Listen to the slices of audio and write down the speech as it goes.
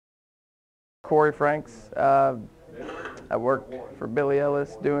Cory. I work for Billy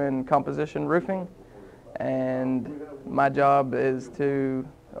Ellis doing composition roofing, and my job is to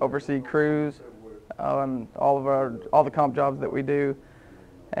oversee crews on all the comp jobs that we do.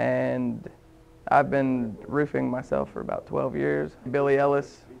 And I've been roofing myself for about 12 years. Billy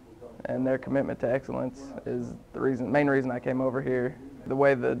Ellis and their commitment to excellence is the main reason I came over here. The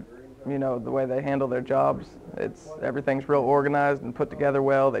way they handle their jobs, everything's real organized and put together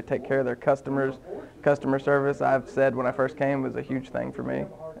well. They take care of their customers. Customer service, I've said when I first came, was a huge thing for me,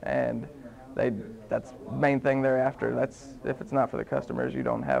 and that's the main thing they're after. If it's not for the customers, you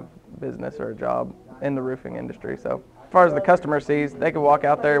don't have business or a job in the roofing industry. So as far as the customer sees, they can walk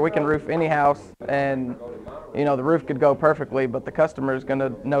out there, we can roof any house, and the roof could go perfectly, but the customer is going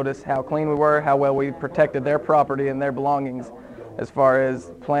to notice how clean we were, how well we protected their property and their belongings as far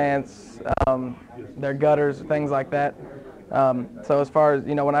as plants, their gutters, things like that. So as far as,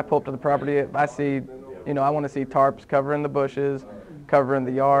 when I pull up to the property, I see, I want to see tarps covering the bushes, covering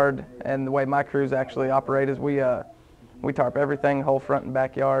the yard, and the way my crews actually operate is we tarp everything, whole front and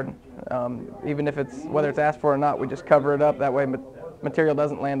backyard. Even if whether it's asked for or not, we just cover it up. That way material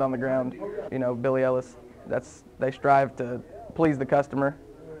doesn't land on the ground. Billy Ellis, they strive to please the customer.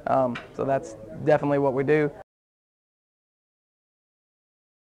 So that's definitely what we do.